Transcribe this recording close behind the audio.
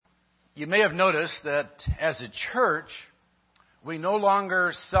You may have noticed that as a church, we no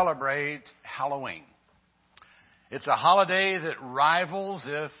longer celebrate Halloween. It's a holiday that rivals,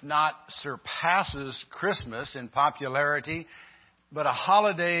 if not surpasses, Christmas in popularity, but a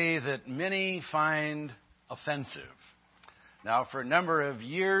holiday that many find offensive. Now, for a number of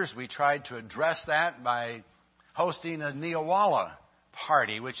years, we tried to address that by hosting a Neowalla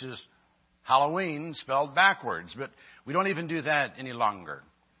party, which is Halloween spelled backwards, but we don't even do that any longer.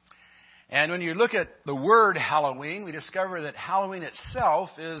 And when you look at the word Halloween, we discover that Halloween itself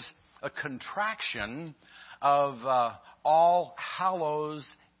is a contraction of All Hallows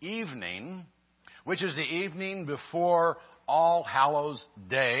Evening, which is the evening before All Hallows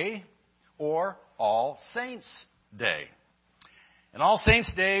Day or All Saints Day. And All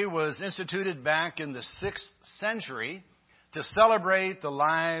Saints Day was instituted back in the 6th century to celebrate the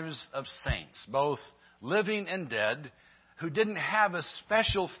lives of saints, both living and dead, who didn't have a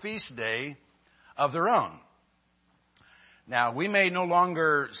special feast day of their own. Now, we may no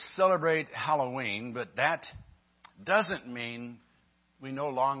longer celebrate Halloween, but that doesn't mean we no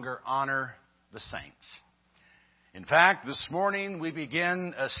longer honor the saints. In fact, this morning we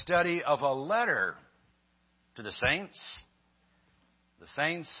begin a study of a letter to the saints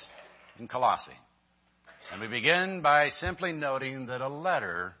in Colossae. And we begin by simply noting that a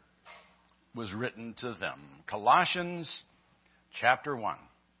letter was written to them. Colossians chapter 1.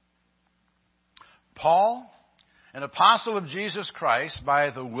 Paul, an apostle of Jesus Christ by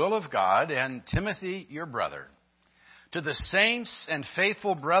the will of God, and Timothy, your brother, to the saints and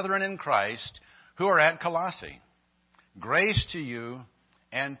faithful brethren in Christ who are at Colossae, grace to you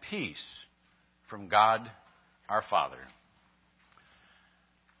and peace from God our Father.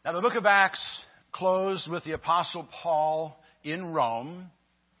 Now, the book of Acts closed with the apostle Paul in Rome,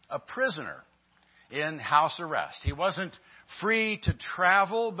 a prisoner in house arrest. He wasn't free to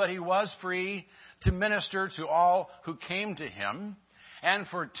travel, but he was free to minister to all who came to him. And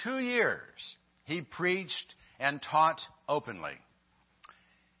for 2 years, he preached and taught openly.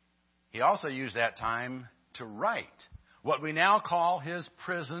 He also used that time to write what we now call his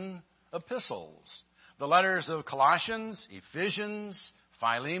prison epistles, the letters of Colossians, Ephesians,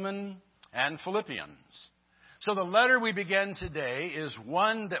 Philemon, and Philippians. So the letter we begin today is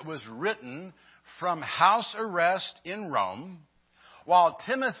one that was written from house arrest in Rome while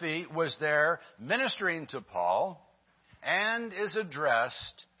Timothy was there ministering to Paul, and is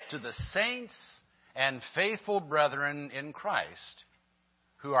addressed to the saints and faithful brethren in Christ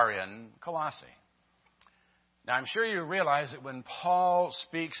who are in Colossae. Now, I'm sure you realize that when Paul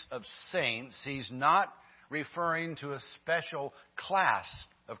speaks of saints, he's not referring to a special class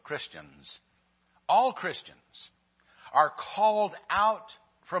of Christians. All Christians are called out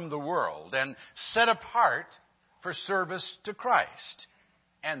from the world and set apart for service to Christ.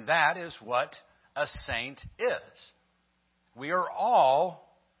 And that is what a saint is. We are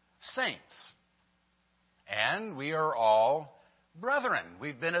all saints. And we are all brethren.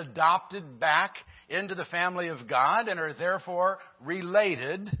 We've been adopted back into the family of God and are therefore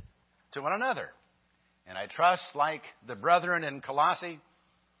related to one another. And I trust, like the brethren in Colossae,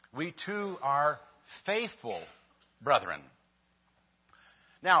 we too are faithful brethren.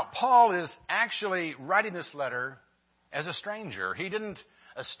 Now, Paul is actually writing this letter as a stranger. He didn't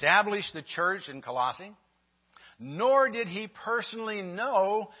establish the church in Colossae, nor did he personally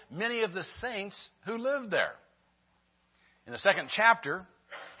know many of the saints who lived there. In the 2nd chapter,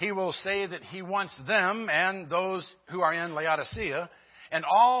 he will say that he wants them and those who are in Laodicea and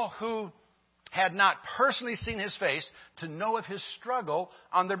all who had not personally seen his face to know of his struggle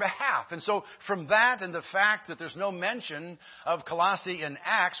on their behalf. And so from that and the fact that there's no mention of Colossae in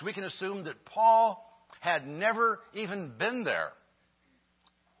Acts, we can assume that Paul had never even been there.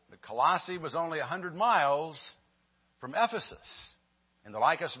 But Colossae was only 100 miles from Ephesus in the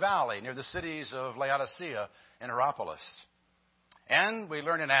Lycus Valley near the cities of Laodicea and Hierapolis. And we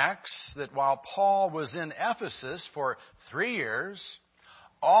learn in Acts that while Paul was in Ephesus for 3 years,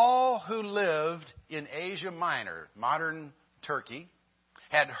 all who lived in Asia Minor, modern Turkey,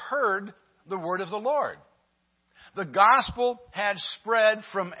 had heard the word of the Lord. The gospel had spread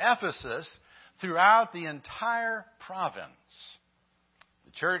from Ephesus throughout the entire province.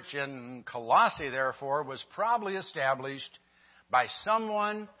 The church in Colossae, therefore, was probably established by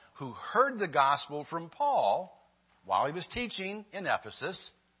someone who heard the gospel from Paul while he was teaching in Ephesus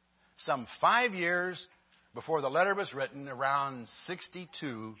some 5 years before the letter was written, around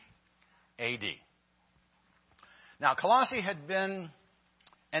 62 A.D. Now, Colossae had been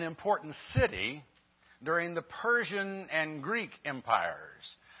an important city during the Persian and Greek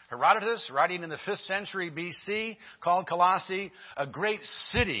empires. Herodotus, writing in the 5th century B.C., called Colossae a great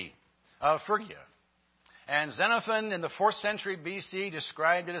city of Phrygia. And Xenophon in the 4th century BC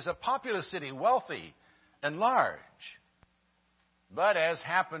described it as a populous city, wealthy and large. But as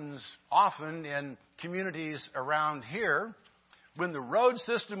happens often in communities around here, when the road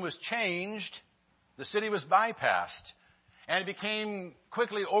system was changed, the city was bypassed, and it became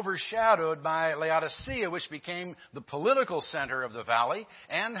quickly overshadowed by Laodicea, which became the political center of the valley,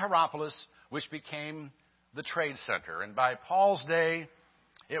 and Hierapolis, which became the trade center. And by Paul's day,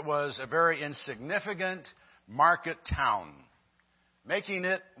 it was a very insignificant market town, making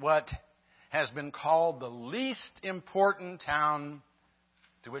it what has been called the least important town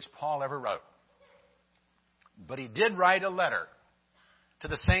to which Paul ever wrote. But he did write a letter to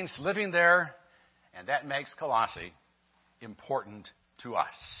the saints living there, and that makes Colossae important to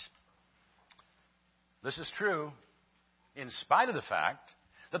us. This is true in spite of the fact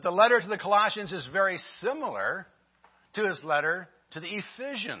that the letter to the Colossians is very similar to his letter to the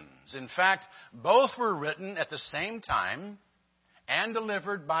Ephesians. In fact, both were written at the same time and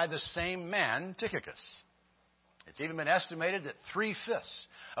delivered by the same man, Tychicus. It's even been estimated that 3/5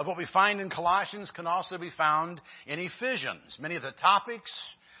 of what we find in Colossians can also be found in Ephesians. Many of the topics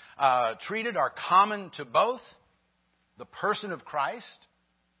treated are common to both: the person of Christ,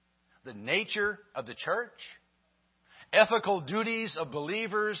 the nature of the church, ethical duties of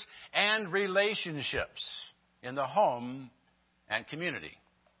believers, and relationships in the home and community.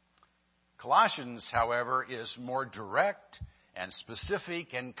 Colossians, however, is more direct and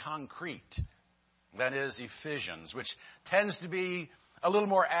specific and concrete than is Ephesians, which tends to be a little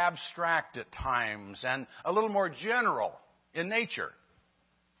more abstract at times and a little more general in nature.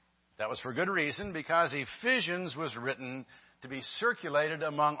 That was for good reason, because Ephesians was written to be circulated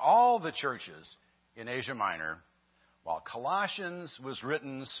among all the churches in Asia Minor, while Colossians was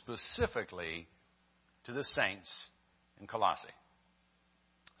written specifically to the saints in Colossae.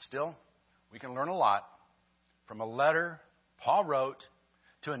 Still, we can learn a lot from a letter Paul wrote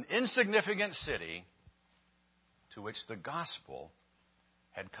to an insignificant city to which the gospel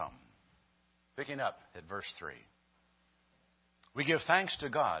had come. Picking up at verse 3. We give thanks to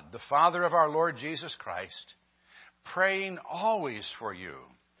God, the Father of our Lord Jesus Christ, praying always for you,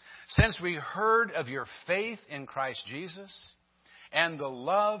 since we heard of your faith in Christ Jesus and the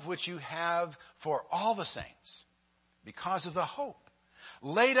love which you have for all the saints, because of the hope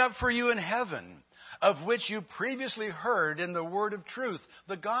laid up for you in heaven, of which you previously heard in the word of truth,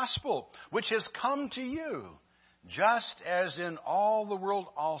 the gospel, which has come to you, just as in all the world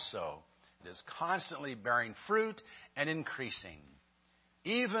also. It is constantly bearing fruit and increasing,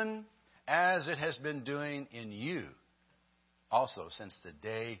 even as it has been doing in you also since the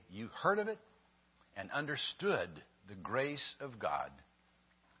day you heard of it and understood the grace of God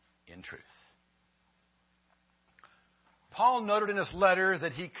in truth. Paul noted in his letter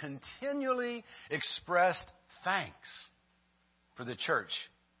that he continually expressed thanks for the church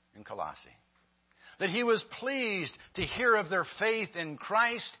in Colossae, that he was pleased to hear of their faith in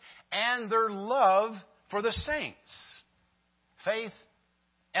Christ and their love for the saints. Faith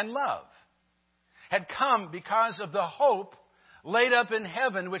and love had come because of the hope laid up in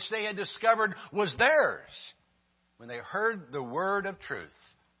heaven, which they had discovered was theirs when they heard the word of truth,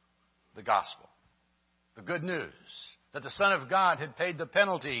 the gospel, the good news that the Son of God had paid the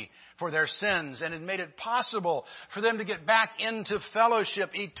penalty for their sins and had made it possible for them to get back into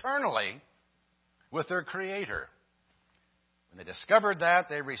fellowship eternally with their Creator. When they discovered that,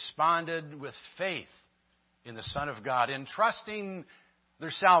 they responded with faith in the Son of God, entrusting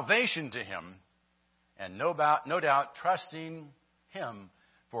their salvation to Him, and no doubt trusting Him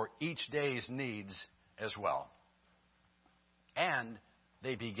for each day's needs as well. And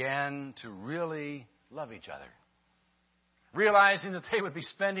they began to really love each other, realizing that they would be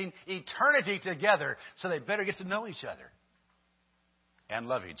spending eternity together, so they better get to know each other and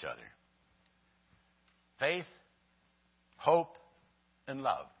love each other. Faith, hope, and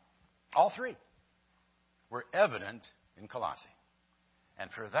love. All three were evident in Colossae. And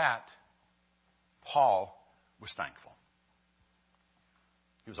for that, Paul was thankful.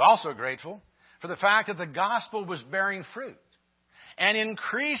 He was also grateful for the fact that the gospel was bearing fruit and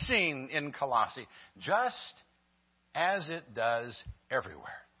increasing in Colossae, just as it does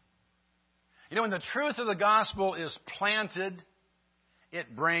everywhere. You know, when the truth of the gospel is planted,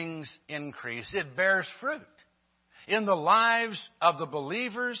 it brings increase. It bears fruit. In the lives of the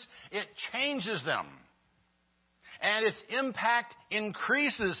believers, it changes them. And its impact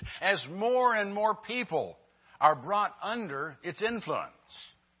increases as more and more people are brought under its influence.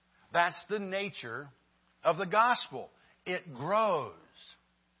 That's the nature of the gospel. It grows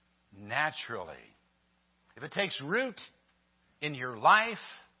naturally. If it takes root in your life,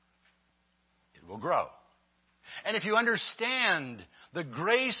 it will grow. And if you understand the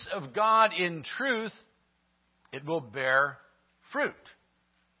grace of God in truth, it will bear fruit.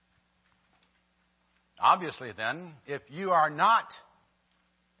 Obviously, then, if you are not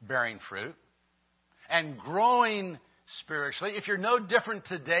bearing fruit and growing spiritually, if you're no different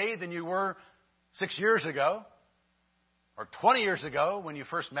today than you were 6 years ago or 20 years ago when you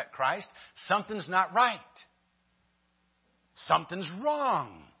first met Christ, something's not right. Something's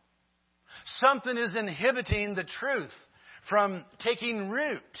wrong. Something is inhibiting the truth from taking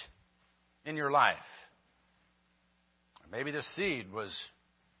root in your life. Or maybe the seed was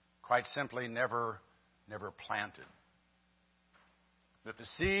quite simply never planted. If the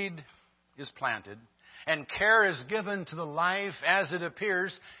seed is planted and care is given to the life as it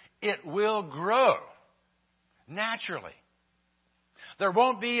appears, it will grow naturally. There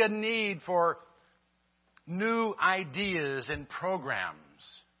won't be a need for new ideas and programs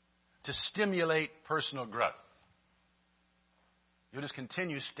to stimulate personal growth. You'll just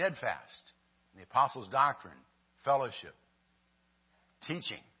continue steadfast in the apostles' doctrine, fellowship,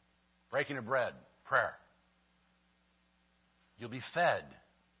 teaching, breaking of bread, prayer. You'll be fed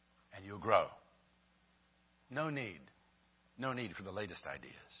and you'll grow. No need for the latest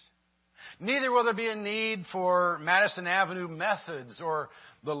ideas. Neither will there be a need for Madison Avenue methods or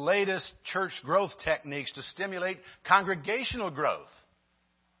the latest church growth techniques to stimulate congregational growth.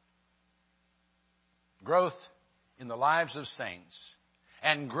 Growth in the lives of saints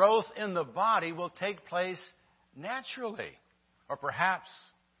and growth in the body will take place naturally, or perhaps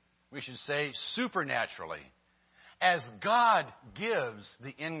we should say supernaturally, as God gives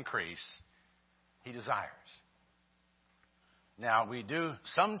the increase He desires. Now, we do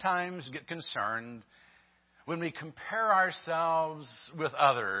sometimes get concerned when we compare ourselves with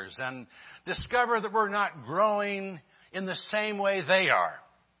others and discover that we're not growing in the same way they are,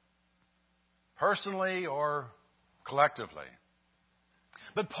 personally or collectively.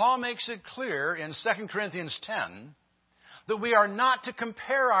 But Paul makes it clear in 2 Corinthians 10 that we are not to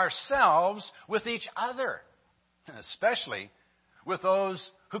compare ourselves with each other, especially with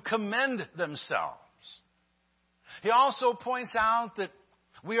those who commend themselves. He also points out that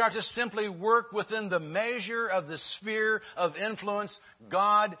we are to simply work within the measure of the sphere of influence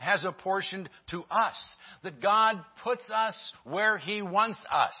God has apportioned to us, that God puts us where He wants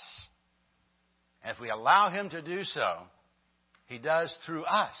us. And if we allow Him to do so, He does through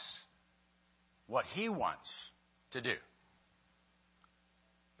us what He wants to do.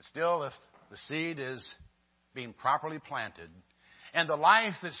 But still, if the seed is being properly planted and the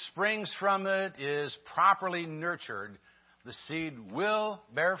life that springs from it is properly nurtured, the seed will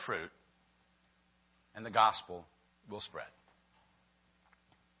bear fruit and the gospel will spread.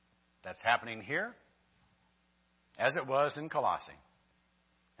 That's happening here as it was in Colossae.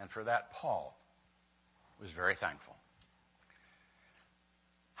 And for that, Paul was very thankful.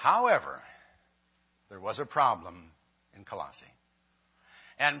 However, there was a problem in Colossae.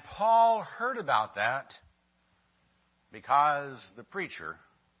 And Paul heard about that because the preacher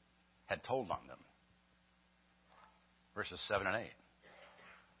had told on them. Verses 7 and 8.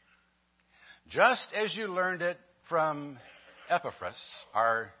 Just as you learned it from Epaphras,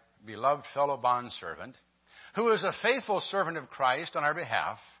 our beloved fellow bondservant, who is a faithful servant of Christ on our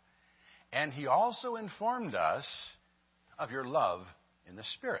behalf, and he also informed us of your love in the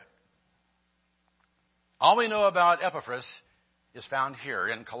Spirit. All we know about Epaphras is found here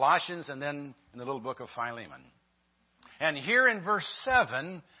in Colossians and then in the little book of Philemon. And here in verse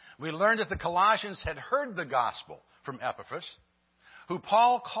 7, we learned that the Colossians had heard the gospel from Epaphras, who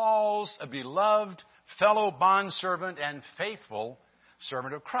Paul calls a beloved fellow bondservant and faithful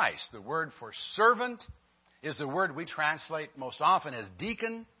servant of Christ. The word for servant is the word we translate most often as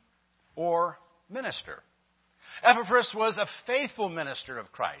deacon or minister. Epaphras was a faithful minister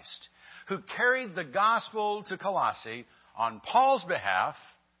of Christ who carried the gospel to Colossae on Paul's behalf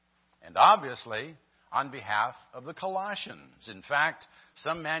and obviously on behalf of the Colossians. In fact,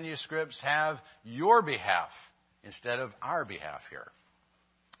 some manuscripts have your behalf instead of our behalf here.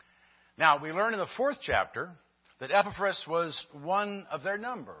 Now, we learn in the 4th chapter that Epaphras was one of their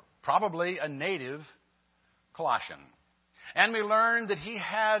number, probably a native Colossian. And we learn that he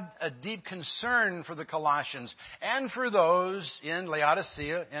had a deep concern for the Colossians and for those in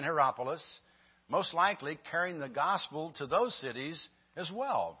Laodicea and Hierapolis, most likely carrying the gospel to those cities as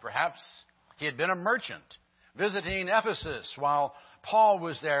well. Perhaps he had been a merchant visiting Ephesus while Paul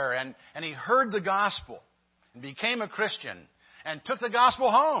was there, and he heard the gospel and became a Christian and took the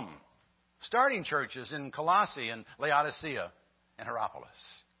gospel home, starting churches in Colossae and Laodicea and Hierapolis.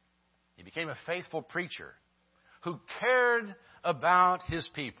 He became a faithful preacher who cared about his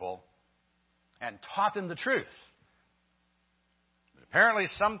people and taught them the truth. But apparently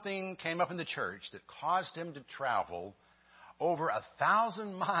something came up in the church that caused him to travel over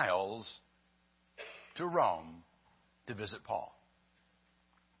 1,000 miles to Rome to visit Paul.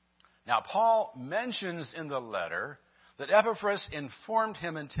 Now, Paul mentions in the letter that Epaphras informed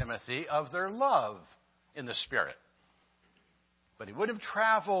him and Timothy of their love in the Spirit. But he wouldn't have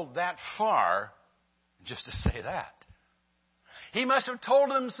traveled that far just to say that. He must have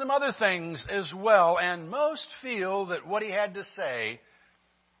told them some other things as well, and most feel that what he had to say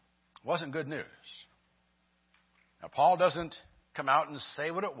wasn't good news. Now, Paul doesn't come out and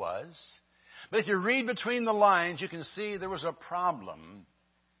say what it was, but if you read between the lines, you can see there was a problem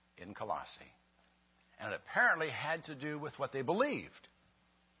in Colossae. And it apparently had to do with what they believed.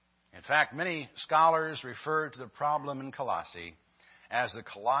 In fact, many scholars refer to the problem in Colossae as the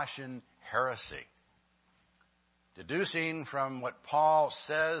Colossian heresy. Deducing from what Paul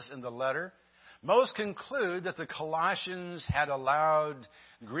says in the letter, most conclude that the Colossians had allowed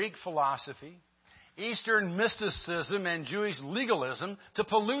Greek philosophy, Eastern mysticism, and Jewish legalism to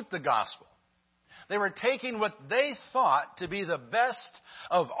pollute the gospel. They were taking what they thought to be the best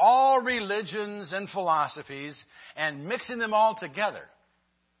of all religions and philosophies and mixing them all together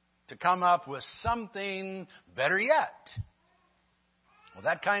to come up with something better yet. Well,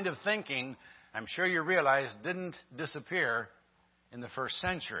 that kind of thinking, I'm sure you realize, didn't disappear in the first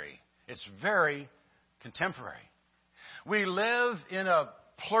century. It's very contemporary. We live in a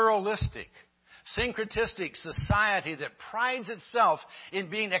pluralistic, syncretistic society that prides itself in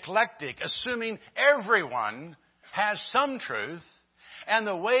being eclectic, assuming everyone has some truth, and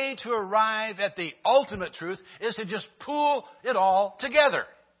the way to arrive at the ultimate truth is to just pool it all together.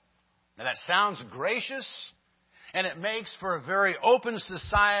 Now that sounds gracious, and it makes for a very open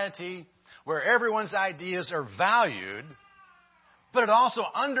society where everyone's ideas are valued, but it also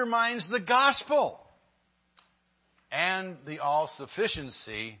undermines the gospel and the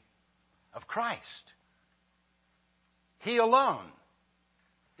all-sufficiency of Christ. He alone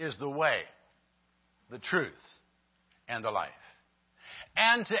is the way, the truth, and the life.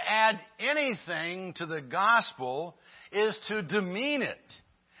 And to add anything to the gospel is to demean it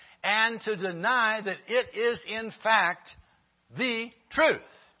and to deny that it is in fact the truth.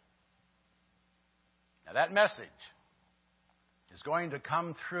 Now that message is going to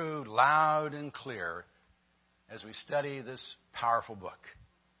come through loud and clear as we study this powerful book.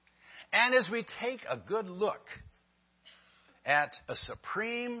 And as we take a good look at a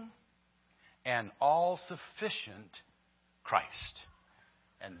supreme and all-sufficient Christ.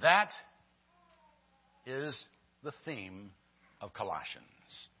 And that is the theme of Colossians.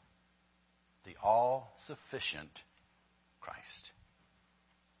 The all-sufficient Christ.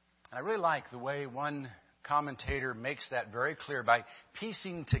 And I really like the way one commentator makes that very clear by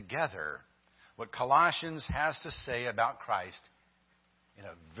piecing together what Colossians has to say about Christ in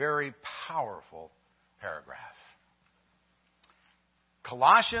a very powerful paragraph.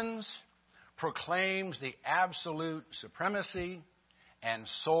 Colossians proclaims the absolute supremacy and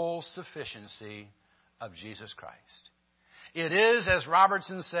sole sufficiency of Jesus Christ. It is, as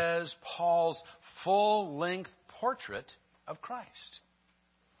Robertson says, Paul's full-length portrait of Christ.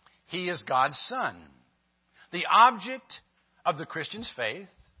 He is God's Son, the object of the Christian's faith,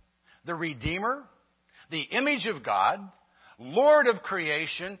 the Redeemer, the image of God, Lord of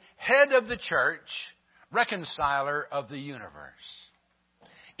creation, head of the church, reconciler of the universe.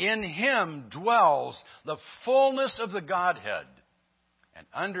 In Him dwells the fullness of the Godhead, and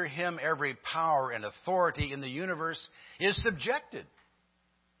under Him every power and authority in the universe is subjected.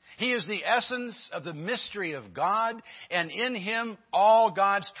 He is the essence of the mystery of God, and in Him all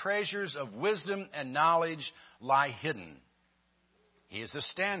God's treasures of wisdom and knowledge lie hidden. He is the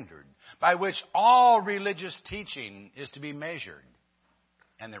standard by which all religious teaching is to be measured,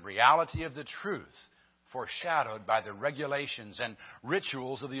 and the reality of the truth foreshadowed by the regulations and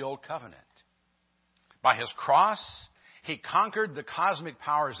rituals of the Old Covenant. By His cross, He conquered the cosmic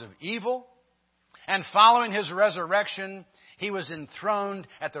powers of evil, and following His resurrection, He was enthroned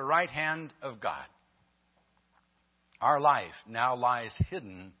at the right hand of God. Our life now lies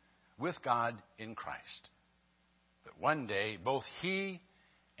hidden with God in Christ. But one day, both He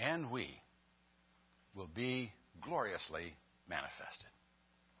and we will be gloriously manifested.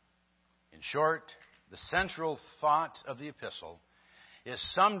 In short, the central thought of the epistle is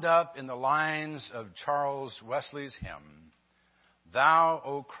summed up in the lines of Charles Wesley's hymn, "Thou,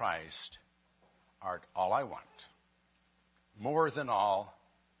 O Christ, art all I want. More than all,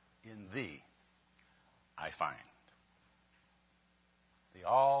 in Thee I find." The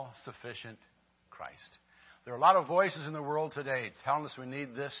all-sufficient Christ. There are a lot of voices in the world today telling us we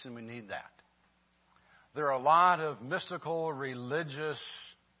need this and we need that. there are a lot of mystical, religious,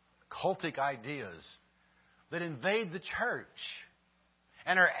 cultic ideas that invade the church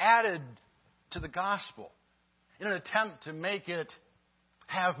and are added to the gospel in an attempt to make it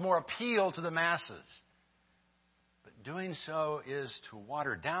have more appeal to the masses. But doing so is to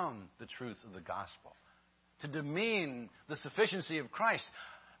water down the truth of the gospel, to demean the sufficiency of Christ.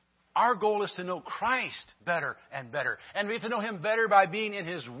 Our goal is to know Christ better and better. And we get to know Him better by being in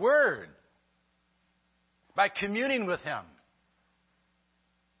His Word, by communing with Him,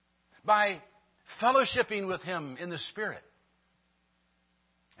 by fellowshipping with Him in the Spirit,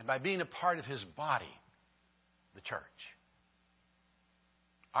 and by being a part of His body, the church.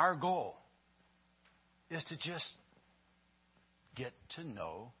 Our goal is to just get to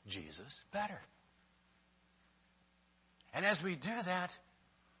know Jesus better. And as we do that,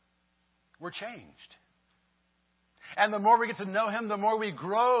 we're changed. And the more we get to know Him, the more we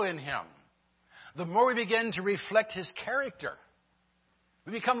grow in Him. The more we begin to reflect His character.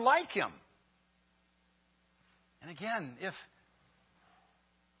 We become like Him. And again, if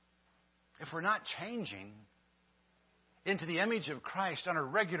we're not changing into the image of Christ on a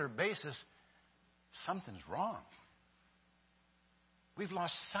regular basis, something's wrong. We've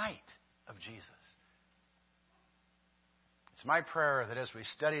lost sight of Jesus. It's my prayer that as we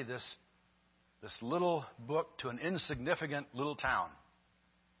study this little book to an insignificant little town,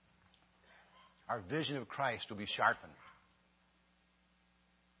 our vision of Christ will be sharpened.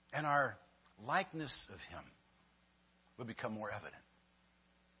 And our likeness of Him will become more evident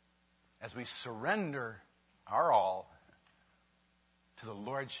as we surrender our all to the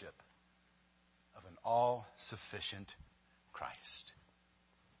lordship of an all-sufficient Christ.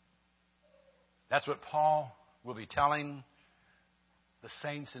 That's what Paul will be telling the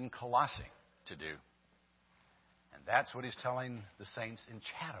saints in Colossae to do. And that's what he's telling the saints in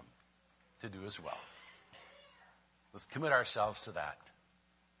Chatham to do as well. Let's commit ourselves to that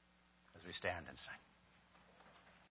as we stand and sing.